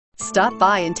Stop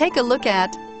by and take a look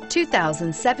at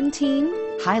 2017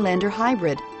 Highlander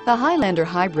Hybrid. The Highlander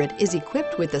Hybrid is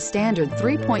equipped with the standard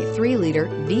 3.3-liter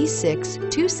V6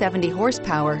 270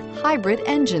 horsepower hybrid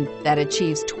engine that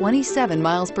achieves 27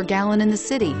 miles per gallon in the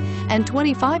city and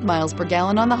 25 miles per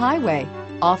gallon on the highway.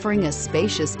 Offering a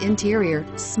spacious interior,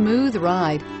 smooth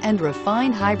ride, and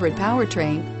refined hybrid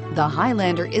powertrain, the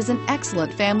Highlander is an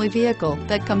excellent family vehicle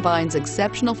that combines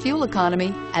exceptional fuel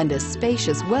economy and a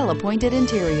spacious, well-appointed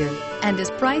interior, and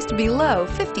is priced below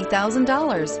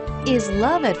 $50,000. Is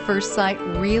love at first sight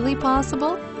really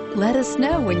possible? Let us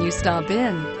know when you stop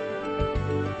in.